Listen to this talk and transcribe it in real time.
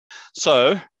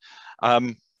So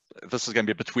this is going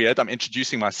to be a bit weird. I'm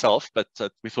introducing myself, but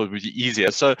we thought it would be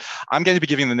easier. So I'm going to be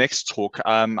giving the next talk.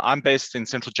 I'm based in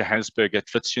central Johannesburg at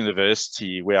Wits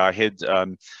University, where I head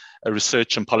a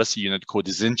research and policy unit called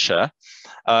Ezintsha.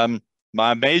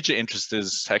 My major interest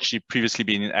has actually previously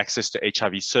been in access to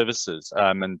HIV services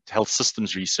and health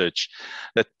systems research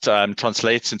that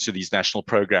translates into these national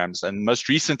programs, and most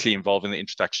recently involved in the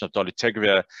introduction of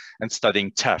dolutegravir and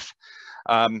studying TAF.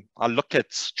 I look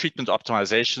at treatment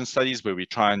optimization studies where we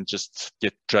try and just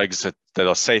get drugs that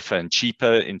are safer and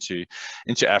cheaper into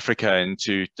Africa,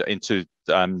 into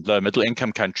low middle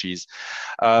income countries.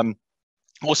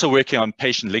 Also working on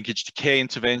patient linkage to care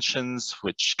interventions,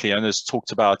 which Cleona's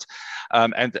talked about,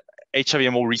 and HIV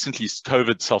and more recently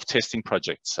COVID self-testing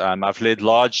projects. I've led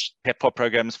large PEPFAR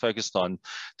programs focused on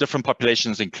different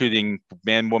populations, including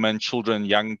men, women, children,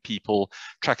 young people,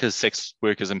 truckers, sex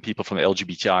workers, and people from the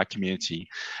LGBTI community.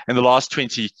 In the last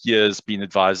 20 years, been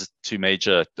advised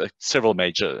to several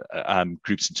major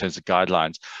groups in terms of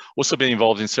guidelines. Also been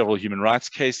involved in several human rights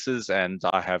cases, and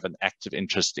I have an active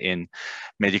interest in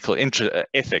medical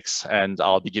ethics. And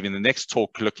I'll be giving the next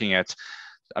talk looking at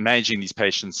managing these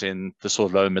patients in the sort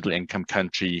of low middle income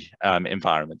country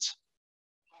environment.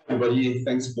 Hi everybody,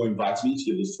 thanks for inviting me to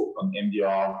give this talk on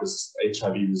MDR versus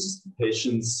HIV resistant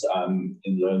patients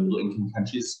in low and middle income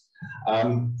countries.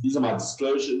 These are my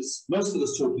disclosures. Most of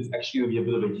this talk is actually going to be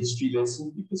a bit of a history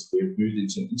lesson because we've moved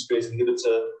into an integrase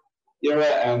inhibitor era,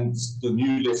 and the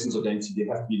new lessons are going to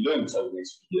have to be learned over the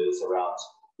next few years around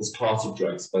this class of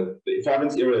drugs. But the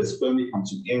efavirenz era has firmly come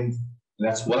to an end. And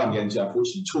that's what I'm going to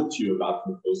unfortunately talk to you about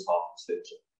in the first half of this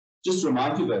lecture. Just to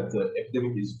remind you that the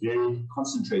epidemic is very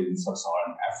concentrated in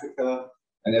sub-Saharan Africa,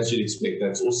 and as you'd expect,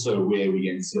 that's also where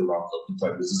we're going to see a lot of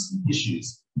drug-resistant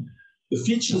issues. The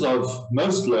features of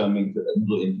most low and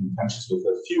middle-income countries, with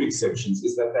a few exceptions,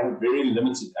 is that they have very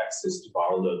limited access to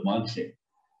viral load monitoring.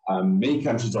 Many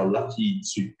countries are lucky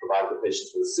to provide the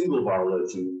patients with a single viral load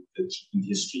in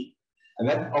history. And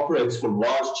that operates for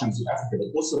large chunks of Africa,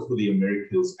 but also for the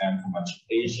Americas and for much of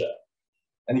Asia.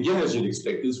 And again, as you'd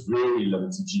expect, there's very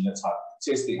limited genotype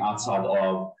testing outside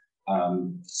of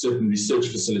certain research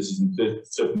facilities and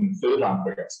certain third-line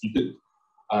programs. You could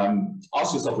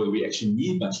ask yourself whether we actually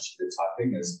need much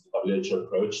genotyping, as the WHO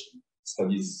approach.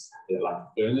 Studies like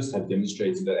Ernest have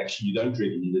demonstrated that actually you don't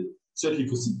really need it, certainly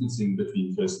for sequencing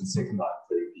between first and second-line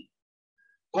therapy.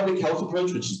 Public health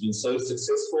approach, which has been so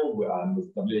successful with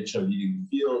WHO leading the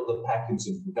field, the PAC in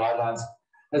terms of guidelines,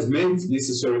 has meant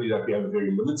necessarily that we have a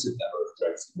very limited number of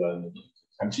drugs in low and middle income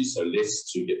countries, so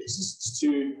less to get resistance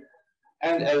to.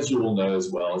 And as you all know as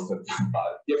well, is that by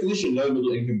definition, low and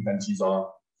middle income countries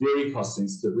are very cost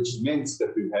sensitive, which meant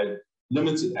that we've had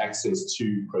limited access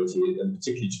to protease, and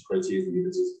particularly to protease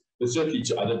inhibitors, but certainly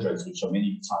to other drugs, which are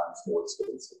many times more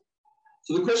expensive.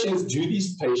 So the question is, do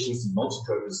these patients, these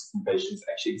multidrug-resistant patients,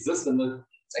 actually exist? And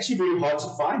it's actually very hard to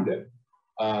find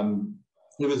them.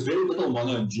 There was very little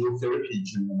mono and dual therapy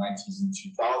during the 90s and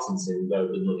 2000s in low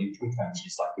and middle income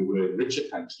countries like there were in richer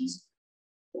countries.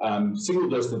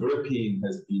 Single-dose nevirapine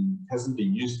hasn't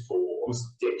been used for almost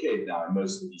a decade now in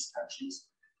most of these countries.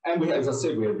 And as I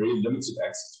said, we have very limited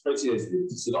access to protease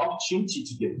inhibitors. So the opportunity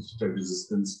to get drug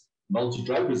resistance,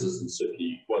 multi-drug resistance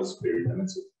certainly was very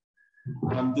limited.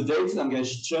 The data I'm going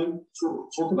to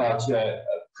talk about here,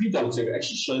 pre-dolutegravir,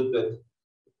 actually showed that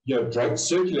drug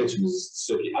circulating resistance,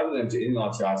 certainly other than to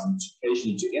NRTIs and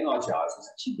occasionally to NRTIs, was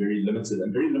actually very limited,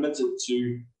 and very limited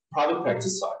to private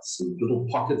practice sites, little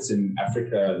pockets in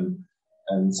Africa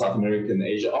and South America and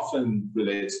Asia, often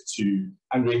related to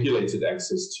unregulated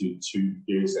access to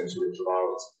various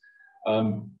antiretrovirals.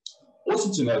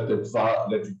 Also to note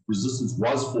that resistance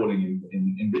was falling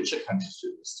in richer countries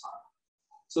during this time.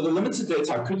 So the limited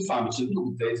data I could find, which is a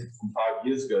little bit dated from 5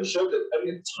 years ago, showed that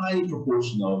only a tiny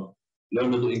proportion of low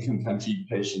middle income country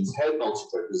patients had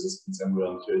multi-drug resistance and were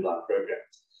on third-line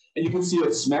programs. And you can see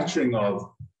a smattering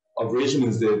of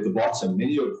regimens there at the bottom,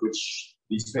 many of which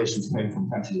these patients came from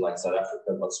countries like South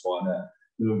Africa, Botswana,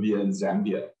 Namibia, and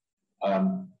Zambia.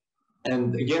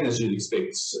 And again, as you'd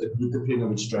expect, it would depend on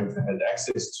which drugs they had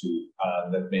access to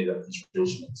that made up these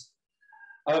regimens.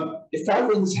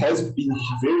 Efavirenz has been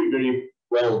very, very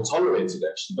well tolerated,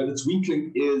 actually, but its weak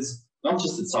link is not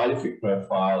just its side effect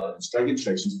profile and its drug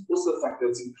interactions, but also the fact that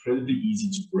it's incredibly easy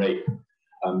to break,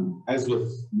 as with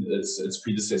its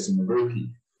predecessor,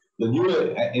 nevirapine. The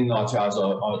newer NRTIs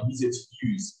are easier to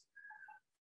use.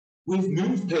 We've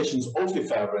moved patients off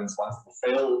efavirenz once they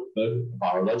fail both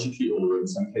virologically or in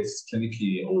some cases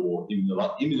clinically or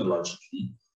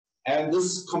immunologically. And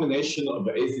this combination of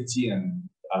AZT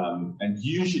and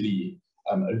usually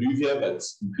Aluvia, but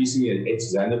increasingly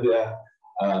Ezintsha,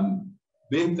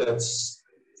 meant that,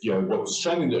 what was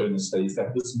shown in the earlier studies,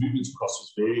 that this movement across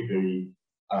was very, very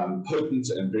potent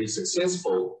and very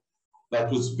successful. That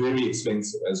was very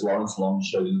expensive, as Lawrence Long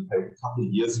showed in the paper a couple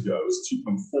of years ago. It was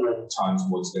 2.4 times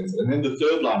more expensive. And then the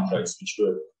third-line drugs, which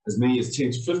were as many as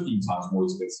 10 to 15 times more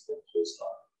expensive than the first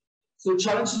line. So the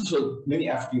challenge for many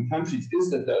African countries is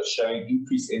that they're showing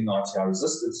increased NRTI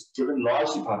resistance, driven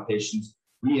largely by patients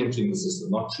re-entering the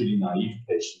system, not truly naive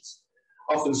patients.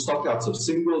 Often stockouts of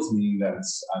singles, meaning that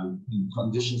in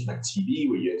conditions like TB,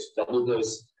 where you have to double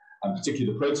dose,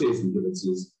 particularly the protease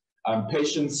inhibitors,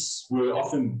 patients were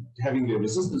often having their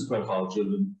resistance profile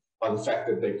driven by the fact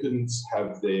that they couldn't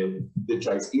have their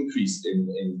drugs increased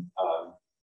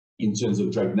in terms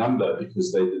of drug number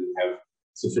because they didn't have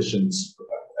sufficient,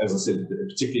 as I said,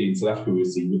 particularly in South Africa, we're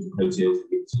seeing with the protease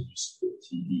inhibitors with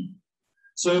TB.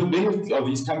 So many of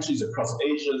these countries across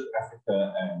Asia,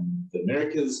 Africa, and the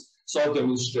Americas started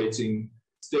demonstrating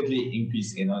steadily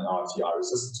increased NRTI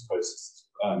resistance processes.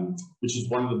 Which is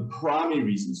one of the primary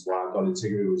reasons why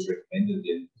dolutegravir was recommended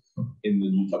in the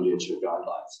new WHO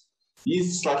guidelines.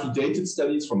 These slightly dated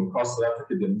studies from across South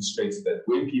Africa demonstrated that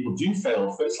when people do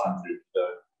fail first-line therapy,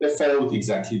 they fail with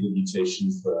exactly the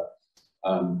mutations, the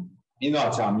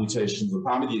NRTI mutations, the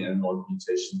pyrimidine analog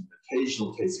mutation, the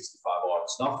occasional K65R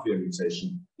tenofovir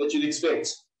mutation that you'd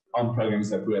expect on programs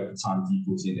that were at the time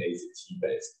D40 and AZT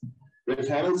based. Red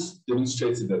Hammers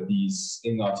demonstrated that these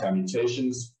NRTI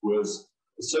mutations was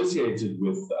associated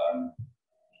with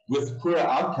poorer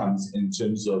outcomes in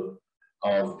terms of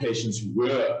patients who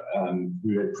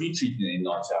had pre-treated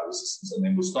NRTI resistance and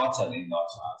then were started on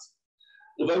NRTIs.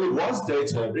 Although there was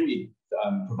data, a very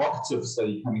provocative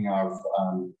study coming out of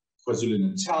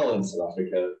KwaZulu-Natal in South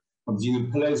Africa from Dean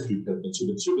and Pillai's group at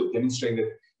Multidrug-Resistant, demonstrating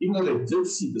that even though they did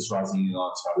see this rising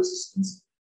NRTI resistance,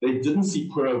 they didn't see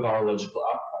poorer virological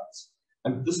outcomes.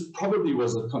 And this probably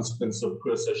was a consequence of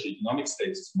poor socioeconomic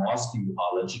status masking the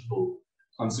biological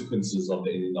consequences of the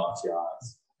NRTIs.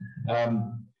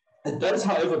 It does,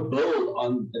 however, build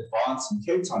on advanced and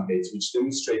Cape Town data, which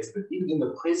demonstrates that even in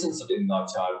the presence of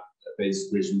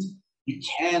NRTI-based regimens, you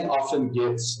can often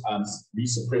get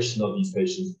resuppression of these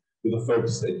patients with a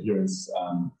focused adherence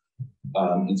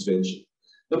intervention.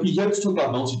 But we're here to talk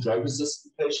about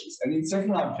multi-drug-resistant patients, and in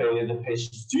second-line failure, the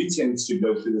patients do tend to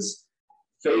go through this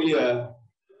failure,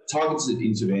 targeted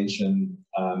intervention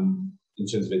in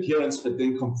terms of adherence, but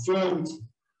then confirmed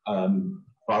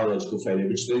biological failure,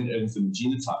 which then earns them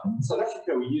genotype. In South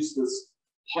Africa, we use this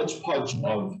hodgepodge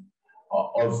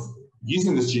of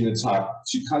using this genotype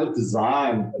to kind of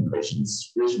design a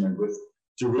patient's regimen, with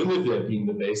darunavir being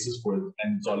the basis for it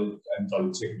and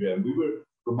dolutegravir. And we were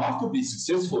remarkably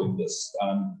successful in this.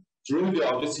 Darunavir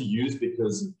obviously used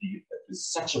because it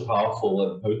is such a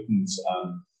powerful and potent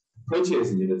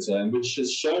protease inhibitor, and which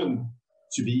has shown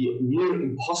to be near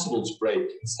impossible to break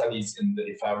in studies in the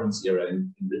efavirenz era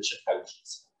in richer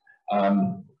countries.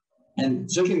 And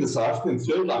certainly in the South African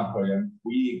third-line program,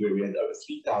 where we had over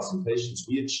 3,000 patients,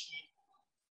 we achieved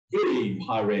very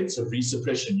high rates of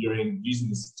resuppression using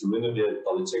this darunavir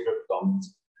dolutegravir dominant.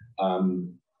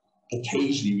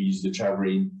 Occasionally we used the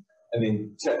traverine, and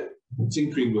then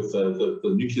tinkering with the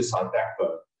nucleoside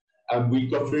backbone. We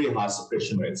got very high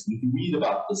suppression rates. And you can read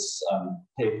about this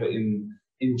paper in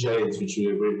JADES, which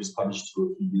was published 2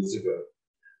 or 3 years ago.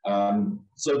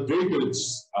 So very good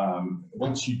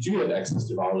once you do have access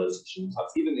to viral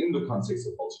genotypes, even in the context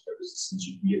of multidrug resistance,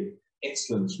 you can get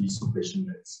excellent resuppression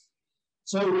rates.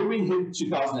 So when we hit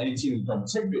 2018 in the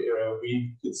dolutegravir era,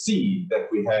 we could see that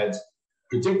we had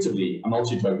predictably a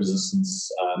multidrug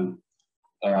resistance.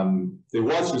 There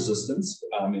was resistance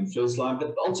in first line,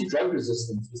 but multi-drug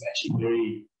resistance was actually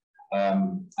very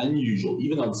unusual,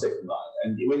 even on second line.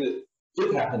 And when it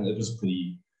did happen, it was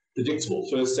pretty predictable.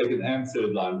 First, second, and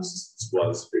third line resistance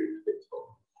was very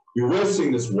predictable. We were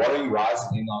seeing this worrying rise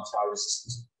in NRTI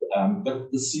resistance,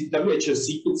 but the WHO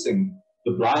sequencing,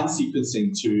 the blind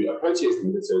sequencing to a protease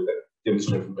inhibitor that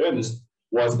demonstrated from Ernest,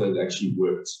 was that it actually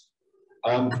worked.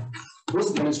 It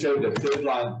also demonstrated that third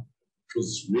line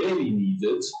was really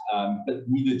needed, but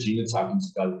needed genotyping to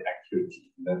validate accurately.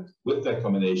 And that with that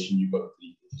combination, you got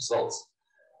pretty good results.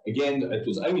 Again, it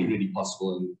was only really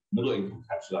possible in middle-income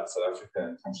countries like South Africa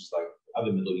and countries like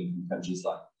other middle-income countries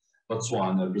like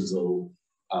Botswana, Brazil,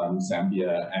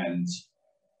 Zambia, and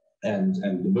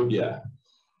Namibia.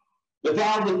 But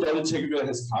now that dolutegravir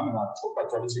has come, and I'll talk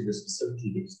about dolutegravir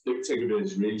specifically because dolutegravir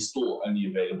is really still only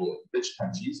available in rich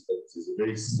countries, but it's a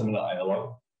very similar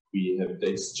analog. We have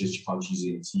data suggests you can't use it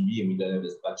in TV, and we don't have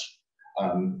as much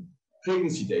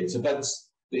pregnancy data. But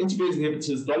the integrase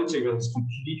inhibitors, dolutegravir, has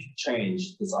completely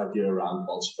changed this idea around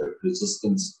multidrug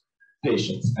resistance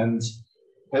patients. And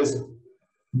has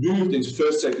moved into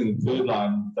first, second, and third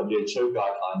line WHO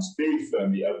guidelines very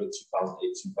firmly over the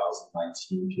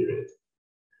 2008-2019 period.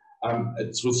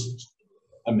 It was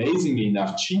amazingly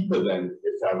enough cheaper than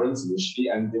efavirenz initially,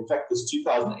 and in fact, this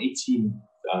 2018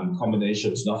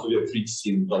 combination of tenofovir, 3TC,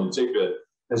 and dolutegravir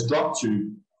has dropped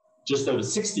to just over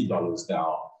 $60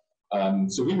 now.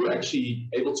 So we were actually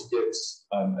able to get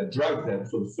a drug that,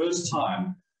 for the first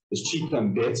time, is cheaper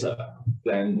and better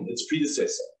than its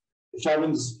predecessor.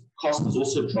 Efavirenz cost has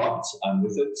also dropped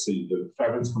with it, so the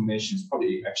efavirenz combination is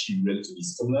probably actually relatively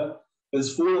similar. But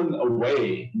it's fallen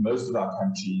away in most of our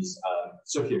countries,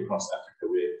 certainly across Africa,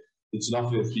 where the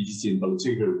tenofovir, 3TC, and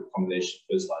dolutegravir combination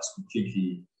first line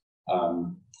completely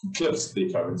eclipsed the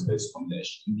efavirenz-based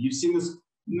combination. And you've seen this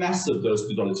massive dose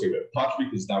to dolutegravir, partly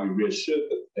because now we're reassured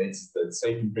that it's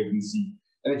safe in pregnancy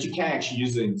and that you can actually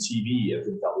use it in TB at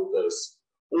the double dose,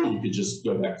 or you could just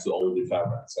go back to the old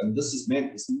efavirenz. And this has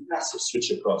meant this massive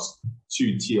switch across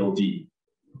to TLD.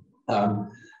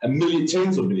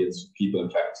 Tens of millions of people, in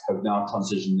fact, have now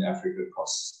transitioned in Africa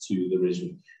across to the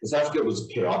regimen. South Africa was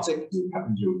chaotic, because it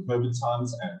happened during COVID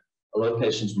times, and a lot of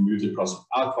patients were moved across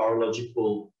without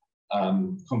virological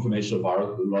confirmation of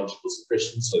virological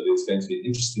suppression. So there's going to be an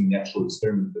interesting natural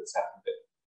experiment that's happened there.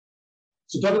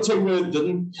 So dolutegravir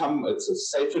didn't come, it's a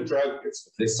safer drug, it's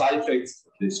less side effects,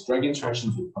 less drug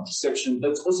interactions with contraception, but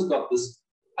it's also got this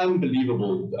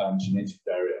unbelievable genetic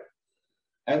barrier.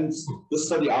 And the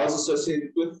study I was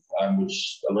associated with,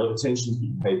 which a lot of attention has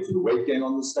been paid to the weight gain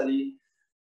on the study.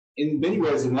 In many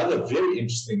ways, another very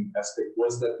interesting aspect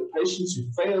was that the patients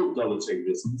who failed dolutegravir,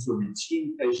 these were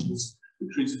routine patients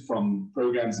recruited from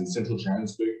programs in central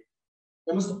Johannesburg,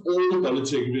 almost all the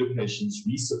dolutegravir patients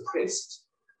resuppressed.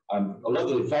 A lot of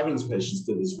the efavirenz patients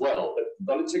did as well, but the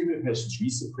dolutegravir patients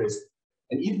resuppressed,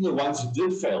 and even the ones who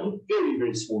did fail, the very,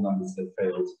 very small numbers that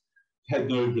failed, had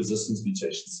no resistance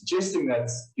mutations, suggesting that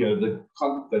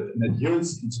that an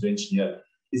adherence intervention here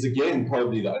is again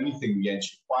probably the only thing we're going to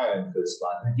require in first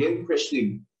line. And again,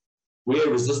 questioning where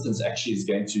resistance actually is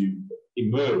going to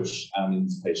emerge in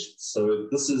these patients. So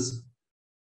this is,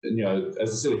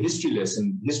 as I said, a history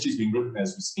lesson. History is being written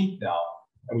as we speak now,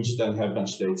 and we just don't have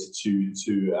much data to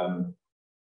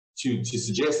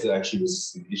suggest that actually this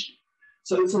is an issue.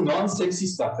 So it's a non-sexy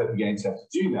stuff that we're going to have to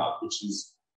do now, which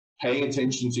is paying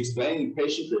attention to explaining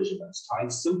patient regimens, trying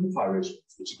to simplify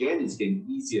regimens, which again is getting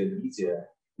easier and easier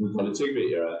in the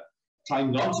dolutegravir era,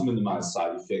 trying not to minimize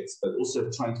side effects, but also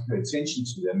trying to pay attention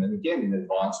to them. And again, in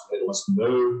advance, we had almost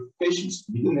no patients.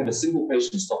 We didn't have a single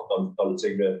patient stop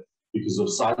dolutegravir because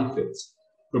of side effects.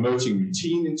 Promoting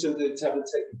routine into the tablet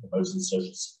taking, promoting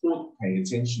social support, paying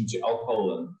attention to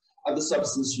alcohol and other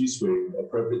substance use where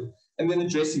appropriate, and then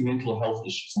addressing mental health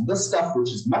issues. And this stuff,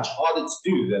 which is much harder to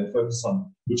do than focus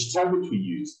on which tablet we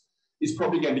use, is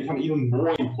probably going to become even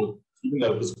more important, even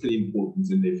though it was pretty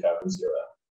important in the efavirenz era.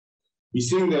 We're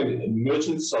seeing the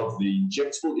emergence of the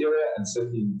injectable era, and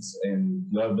certainly in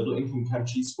low middle income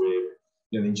countries where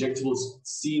the injectables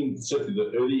seem, certainly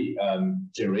the early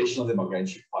generation of them are going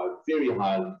to require very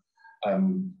high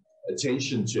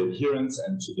attention to adherence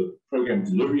and to the program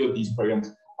delivery of these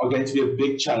programs, are going to be a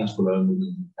big challenge for low and middle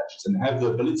income countries and have the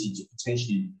ability to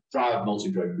potentially drive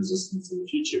multi-drug resistance in the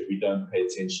future if we don't pay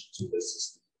attention to this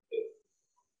system.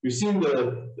 We've seen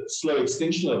the slow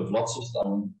extinction of lots of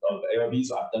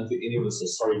ARVs. I don't think any of us are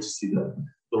sorry to see the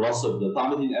loss of the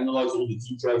thymidine analogs, all the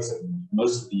D drugs, and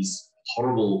most of these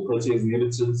horrible protease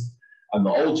inhibitors, and the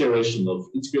old generation of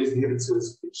integrase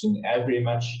inhibitors, which didn't add very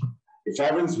much.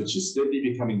 Efavirenz, which is steadily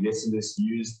becoming less and less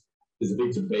used. There's a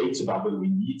big debate about whether we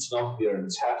need tenofovir and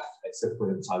TAF, except for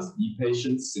hepatitis B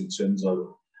patients, in terms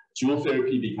of dual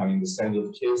therapy becoming the standard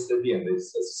of care steadily, and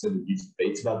there's, as I said, a huge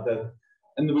debate about that.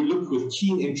 And then we look with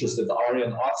keen interest at the ARIA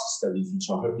and ARTIS studies, which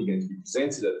are hopefully going to be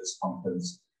presented at this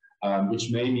conference,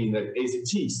 which may mean that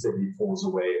AZT steadily falls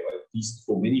away, or at least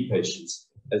for many patients,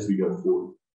 as we go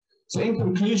forward. So in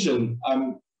conclusion,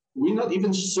 we're not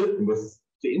even certain with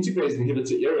the integrase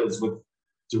inhibitor eras with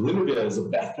darunavir as a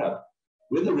backup,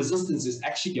 whether resistance is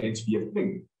actually going to be a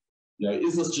thing.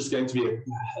 Is this just going to be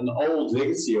an old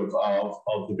legacy of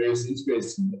the various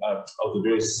integrase, of the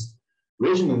various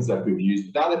regimens that we've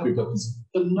used? Now that we've got these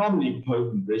phenomenally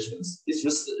potent regimens, is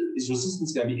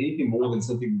resistance going to be anything more than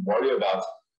something we worry about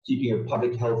keeping a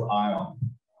public health eye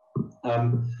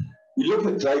on? We look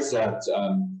at drugs that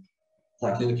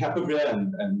like lenacapavir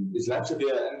and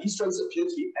islatravir, and these drugs appear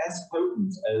to be as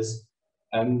potent as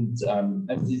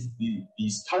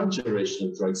these current generation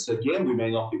of drugs. So again, we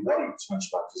may not be worrying too much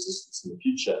about resistance in the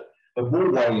future, but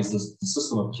more worrying is the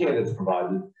system of care that's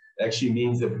provided actually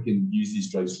means that we can use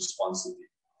these drugs responsibly.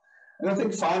 And I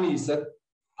think finally is that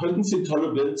potency and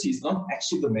tolerability is not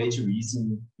actually the major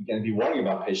reason you're going to be worrying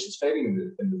about patients failing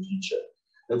in the future.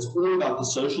 It's all about the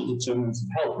social determinants of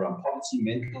health around poverty,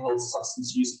 mental health,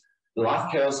 substance use, the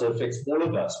life chaos that affects all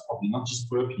of us, probably not just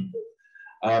poor people.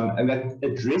 And that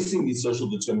addressing these social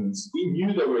determinants, we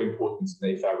knew they were important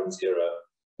in the Fabric's era,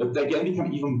 but they can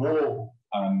become even more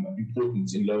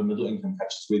important in low and middle income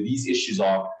countries where these issues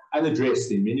are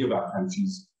unaddressed in many of our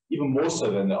countries, even more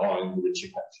so than they are in the richer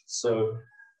countries. So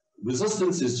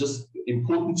resistance is just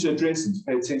important to address and to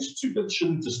pay attention to, but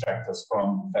shouldn't distract us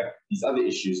from the fact that these other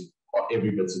issues are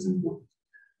every bit as important.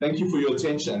 Thank you for your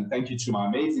attention, and thank you to my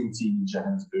amazing team in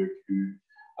Johannesburg who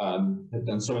have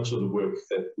done so much of the work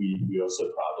that we are so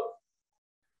proud of.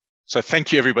 So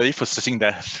thank you everybody for sitting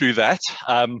there through that.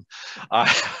 I'm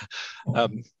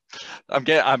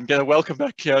going to welcome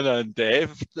back Clíona and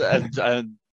Dave,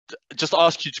 and just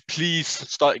ask you to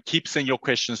please keep sending your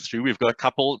questions through. We've got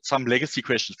some legacy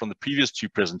questions from the previous two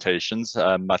presentations.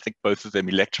 I think both of them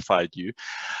electrified you.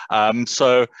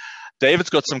 So David's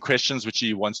got some questions which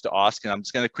he wants to ask, and I'm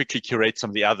just going to quickly curate some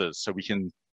of the others so we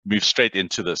can move straight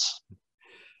into this.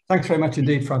 Thanks very much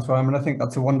indeed, Francois. I mean, I think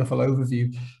that's a wonderful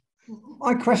overview.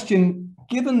 My question,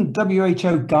 given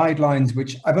WHO guidelines,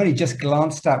 which I've only just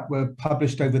glanced at, were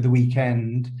published over the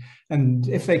weekend, and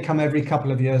if they come every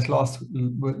couple of years, last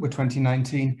were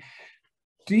 2019,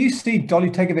 do you see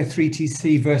dolutegravir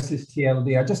 3TC versus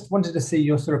TLD? I just wanted to see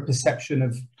your sort of perception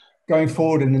of going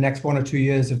forward in the next 1 or 2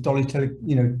 years of dolutegravir,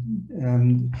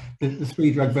 the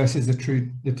 3-drug versus the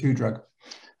 2-drug.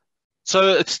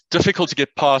 So it's difficult to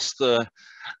get past the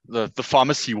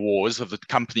pharmacy wars of the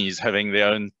companies having their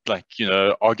own,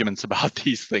 arguments about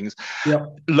these things. Yeah.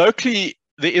 Locally,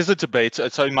 there is a debate.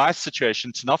 So in my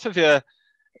situation, tenofovir,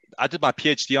 I did my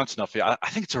PhD on tenofovir. I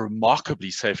think it's a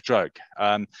remarkably safe drug.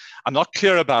 I'm not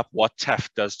clear about what TAF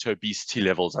does to obesity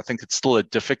levels. I think it's still a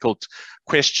difficult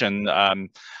question,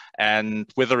 and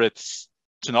whether it's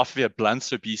tenofovir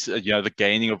blunts obesity, the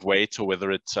gaining of weight, or whether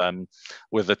it's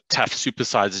whether TAF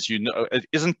supersizes, it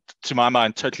isn't, to my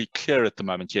mind, totally clear at the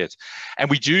moment yet. And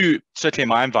we do, certainly in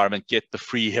my environment, get the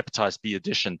free hepatitis B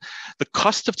addition. The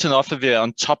cost of tenofovir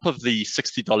on top of the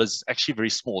 $60 is actually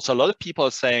very small. So a lot of people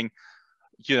are saying,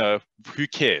 who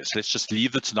cares? Let's just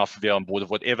leave the tenofovir on board of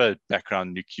whatever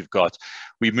background nuke you've got.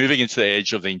 We're moving into the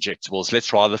age of the injectables.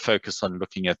 Let's rather focus on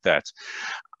looking at that.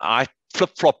 I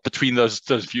flip-flop between those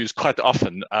views quite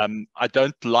often. I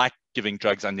don't like giving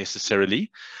drugs unnecessarily.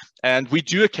 And we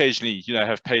do occasionally,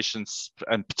 have patients,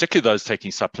 and particularly those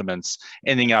taking supplements,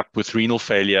 ending up with renal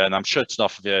failure. And I'm sure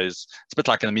tenofovir it's a bit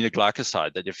like an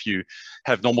aminoglycoside, that if you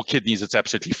have normal kidneys, it's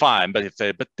absolutely fine. But if they're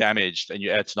a bit damaged and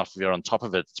you add tenofovir on top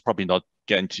of it, it's probably not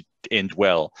going to end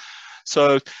well.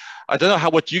 So I don't know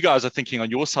what you guys are thinking on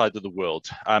your side of the world.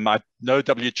 I know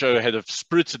WHO had a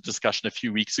spirited discussion a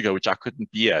few weeks ago, which I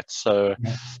couldn't be at. So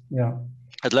yeah,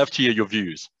 I'd love to hear your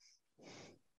views.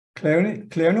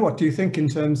 Clíona, what do you think in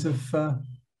terms of?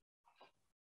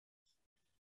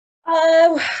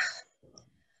 I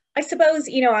suppose,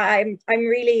 I'm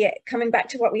really coming back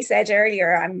to what we said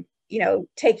earlier. I'm,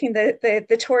 taking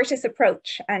the tortoise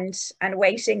approach and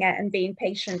waiting and being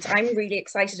patient. I'm really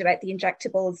excited about the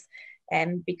injectables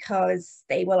because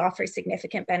they will offer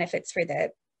significant benefits for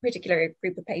the particular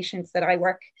group of patients that I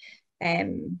work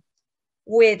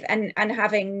with, and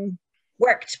having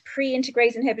worked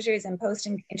pre-integrase inhibitors and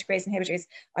post-integrase inhibitors,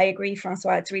 I agree,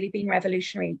 Francois, it's really been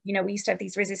revolutionary. We used to have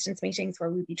these resistance meetings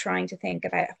where we'd be trying to think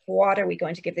about what are we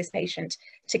going to give this patient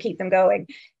to keep them going.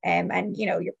 And,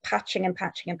 you're patching and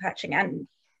patching and patching. And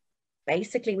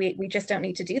basically, we just don't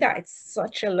need to do that. It's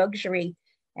such a luxury.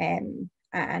 And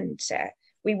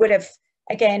we would have,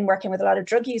 again, working with a lot of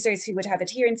drug users who would have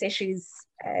adherence issues,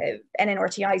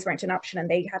 NNRTIs weren't an option, and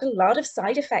they had a lot of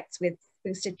side effects with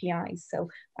boosted PIs. So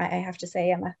I have to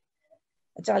say I'm a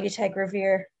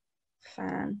dolutegravir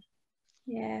fan.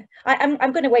 Yeah,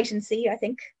 I'm going to wait and see, I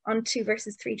think, on 2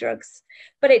 versus 3 drugs.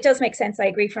 But it does make sense. I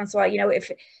agree, Francois.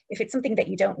 If it's something that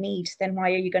you don't need, then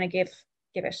why are you going to give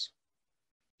it?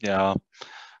 Yeah.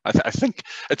 I think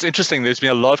it's interesting. There's been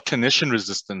a lot of clinician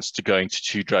resistance to going to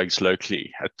 2 drugs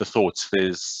locally. At the thoughts,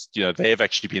 there's, they have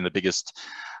actually been the biggest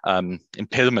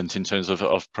impediment in terms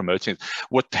of promoting it.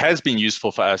 What has been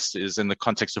useful for us is in the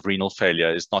context of renal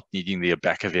failure is not needing the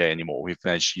abacavir anymore. We've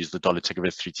managed to use the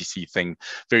dolutegravir 3TC thing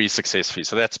very successfully.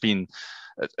 So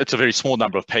it's a very small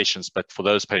number of patients, but for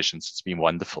those patients, it's been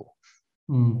wonderful.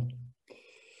 Mm.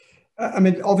 I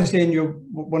mean, obviously,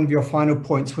 one of your final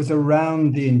points was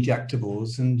around the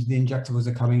injectables, and the injectables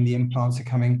are coming, the implants are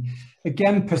coming.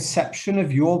 Again, perception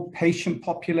of your patient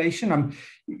population.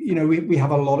 We have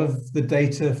a lot of the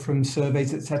data from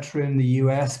surveys, etc., in the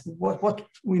US.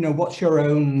 What's your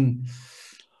own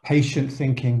patient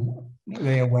thinking? Are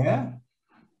they aware?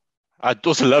 I'd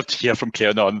also love to hear from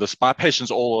Clíona on this. My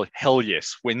patients all, hell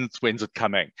yes, when's it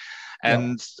coming?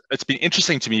 And it's been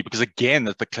interesting to me because, again,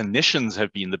 that the clinicians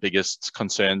have been the biggest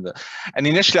concern. And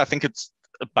initially, I think it's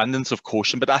abundance of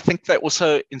caution, but I think they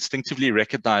also instinctively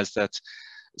recognize that,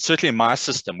 certainly in my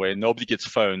system, where nobody gets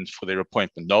phoned for their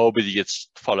appointment, nobody gets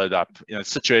followed up, in a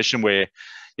situation where,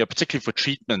 particularly for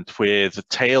treatment, where the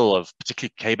tail of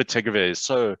particularly cabotegravir is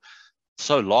so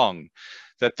long,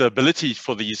 that the ability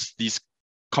for these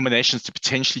combinations to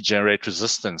potentially generate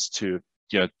resistance to,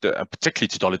 particularly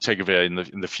to dolutegravir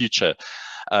in the future,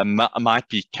 might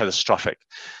be catastrophic.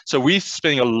 So we're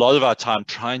spending a lot of our time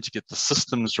trying to get the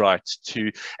systems right, to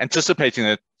anticipating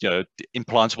that,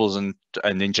 implantables and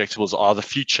injectables are the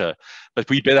future, but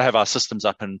we better have our systems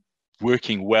up and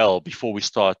working well before we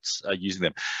start using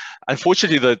them.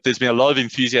 Unfortunately, there's been a lot of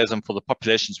enthusiasm for the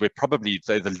populations where probably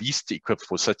they're the least equipped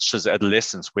for, such as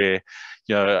adolescents, where,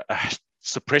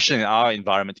 suppression in our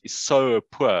environment is so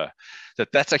poor that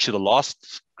that's actually the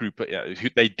last group who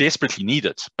they desperately need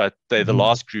it, but they're the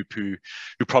last group who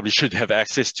probably should have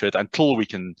access to it until we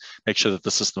can make sure that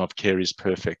the system of care is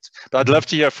perfect. But I'd love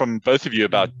to hear from both of you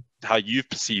about how you've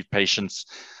perceived patients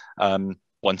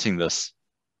wanting this.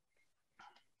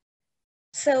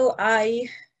 So I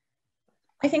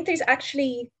think there's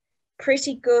actually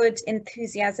pretty good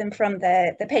enthusiasm from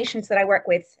the patients that I work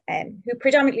with, who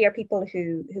predominantly are people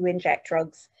who inject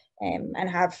drugs and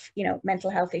have,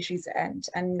 mental health issues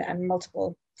and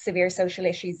multiple severe social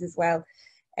issues as well,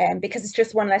 because it's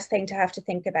just one less thing to have to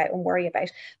think about and worry about.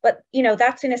 But,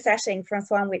 that's in a setting,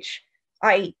 Francois, in which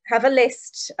I have a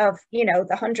list of, the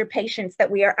 100 patients that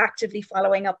we are actively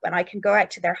following up, and I can go out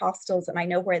to their hostels and I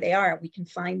know where they are and we can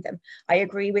find them. I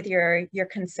agree with your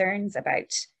concerns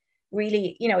about,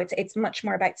 really, it's much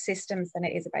more about systems than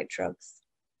it is about drugs.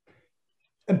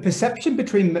 And perception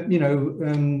between,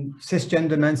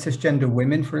 cisgender men, cisgender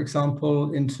women, for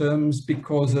example, in terms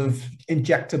because of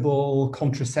injectable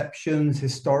contraceptions,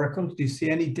 historical, do you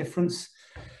see any difference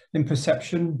in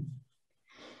perception?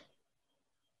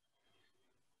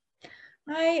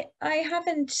 I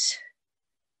haven't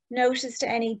noticed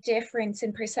any difference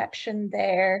in perception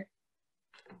there.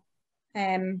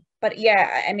 But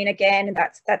yeah, I mean, again,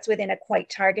 that's within a quite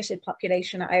targeted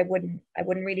population. I wouldn't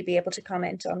really be able to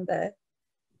comment on the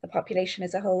population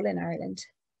as a whole in Ireland.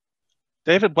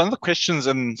 David, one of the questions,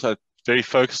 and a very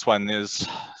focused one, is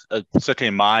certainly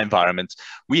in my environment,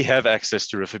 we have access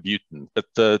to rifabutin, but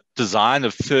the design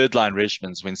of third-line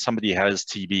regimens when somebody has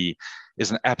TB is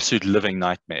an absolute living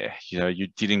nightmare. You're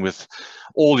dealing with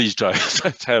all these drugs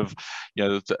that have,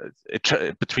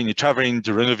 between etravirine,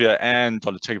 darunavir, and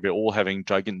dolutegravir all having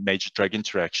major drug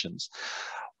interactions.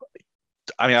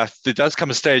 I mean, there does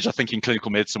come a stage, I think, in clinical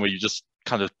medicine where you just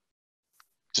kind of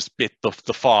bet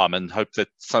the farm and hope that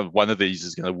one of these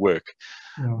is going to work.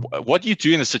 Yeah. What do you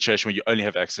do in a situation where you only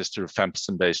have access to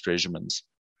rifampicin-based regimens?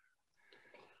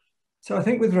 So I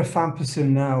think with rifampicin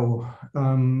now,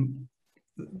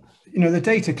 the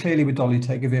data clearly with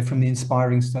dolutegravir from the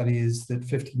inspiring study is that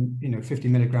 50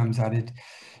 milligrams added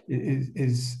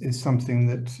is something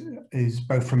that is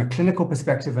both from a clinical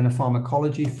perspective and a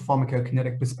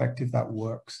pharmacokinetic perspective that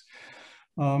works.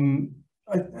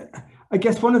 I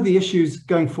guess one of the issues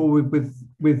going forward with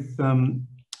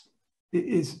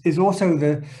is also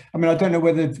I don't know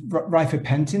whether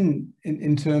rifapentin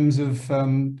in terms of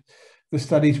the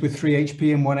studies with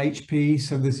 3-HP and 1-HP,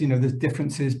 so there's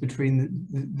differences between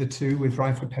the two with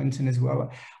rifapentin as well.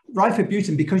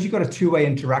 Rifabutin, because you've got a two-way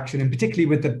interaction, and particularly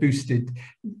with the boosted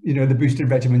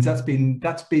regimens,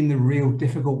 that's been the real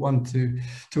difficult one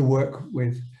to work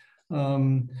with.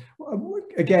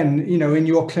 Again, in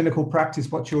your clinical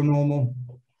practice, what's your normal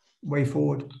way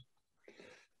forward?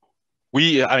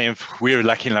 We're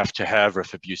lucky enough to have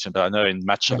rifabutin, but I know in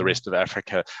much of the rest of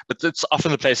Africa, but it's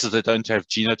often the places that don't have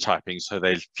genotyping, so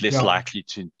they're less likely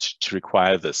to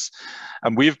require this.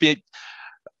 And we've been,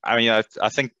 I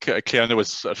think Clíona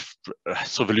was sort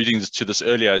of alluding to this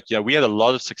earlier. We had a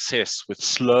lot of success with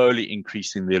slowly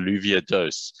increasing the Eluvia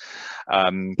dose,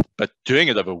 but doing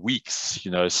it over weeks,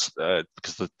 because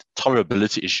the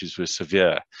tolerability issues were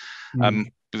severe.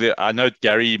 I know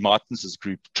Gary Martins's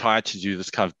group tried to do this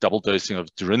kind of double dosing of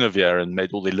darunavir and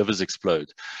made all their livers explode.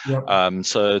 Yep.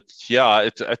 So yeah,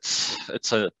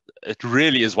 it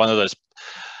really is one of those.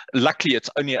 Luckily, it's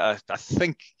only, I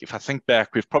think, if I think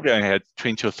back, we've probably only had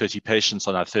 20 or 30 patients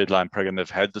on our third line program that have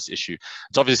had this issue.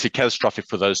 It's obviously catastrophic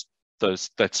for that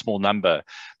small number,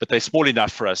 but they're small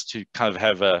enough for us to kind of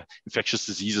have a infectious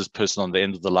diseases person on the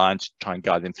end of the line to try and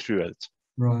guide them through it.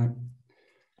 Right.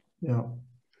 Yeah.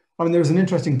 I mean, there was an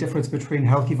interesting difference between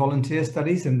healthy volunteer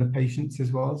studies and the patients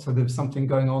as well. So there was something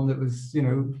going on that was, you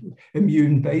know,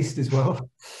 immune-based as well.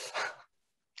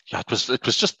 Yeah, it was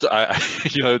just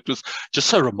it was just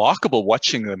so remarkable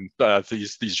watching them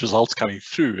these results coming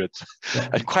through.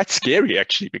 And quite scary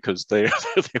actually, because they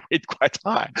went quite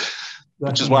high.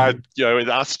 Which is why, in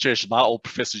our situation, my old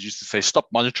professors used to say, "Stop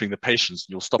monitoring the patients,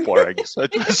 and you'll stop worrying." So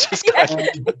it was just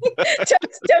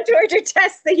don't order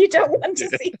tests that you don't want to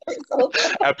see the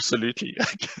results. Absolutely.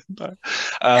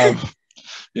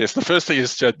 Yes, the first thing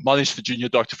is to admonish the junior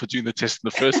doctor for doing the test in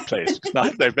the first place. Now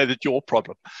they've made it your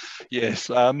problem.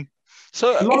 Yes.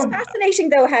 So it's fascinating,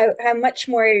 though, how much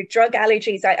more drug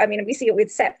allergies. I mean, we see it with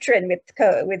Septrin,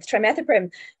 with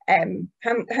trimethoprim.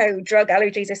 How drug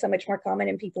allergies are so much more common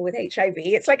in people with HIV.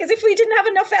 It's like as if we didn't have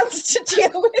enough else to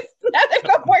deal with. Now they've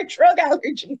got more drug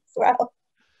allergies as well.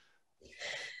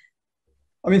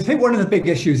 I mean, I think one of the big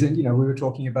issues, and we were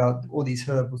talking about all these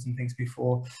herbals and things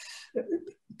before.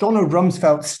 Donald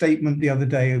Rumsfeld's statement the other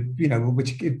day,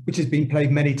 which has been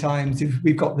played many times, if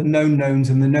we've got the known knowns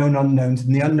and the known unknowns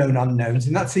and the unknown unknowns.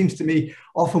 And that seems to me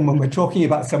often when we're talking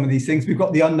about some of these things, we've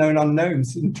got the unknown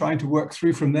unknowns and trying to work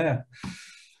through from there.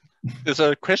 There's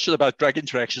a question about drug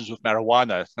interactions with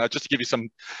marijuana. Now, just to give you some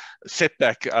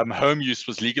setback, home use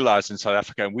was legalized in South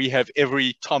Africa, and we have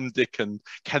every Tom, Dick, and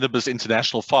Cannabis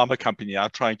International pharma company now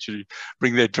trying to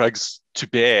bring their drugs to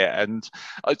bear. And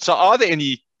so are there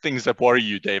any things that worry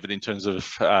you, David, in terms of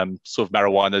sort of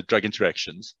marijuana drug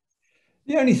interactions?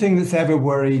 The only thing that's ever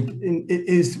worried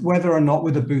is whether or not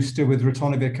with a booster with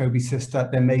ritonavir cobicistat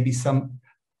there may be some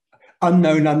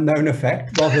unknown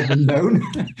effect rather than known.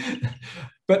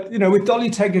 But with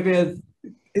dolutegravir,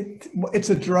 it's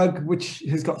a drug which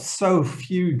has got so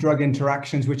few drug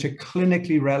interactions which are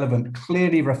clinically relevant,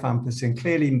 clearly rifampicin,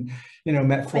 clearly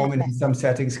metformin in some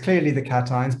settings, clearly the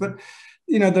cations, but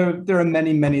there are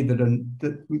many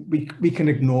that we can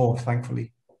ignore,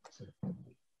 thankfully.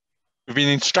 We've been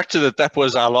instructed that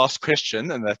was our last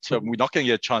question, and that we're not going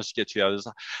to get a chance to get to the others.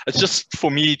 It's just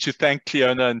for me to thank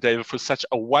Clíona and David for such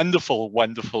a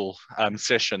wonderful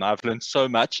session. I've learned so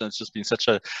much, and it's just been such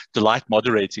a delight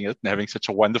moderating it and having such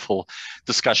a wonderful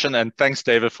discussion. And thanks,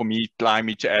 David, for allowing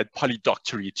me to add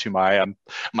polydoctory to my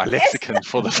my lexicon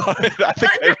for the. I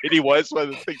think that really was one of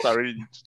the things I really needed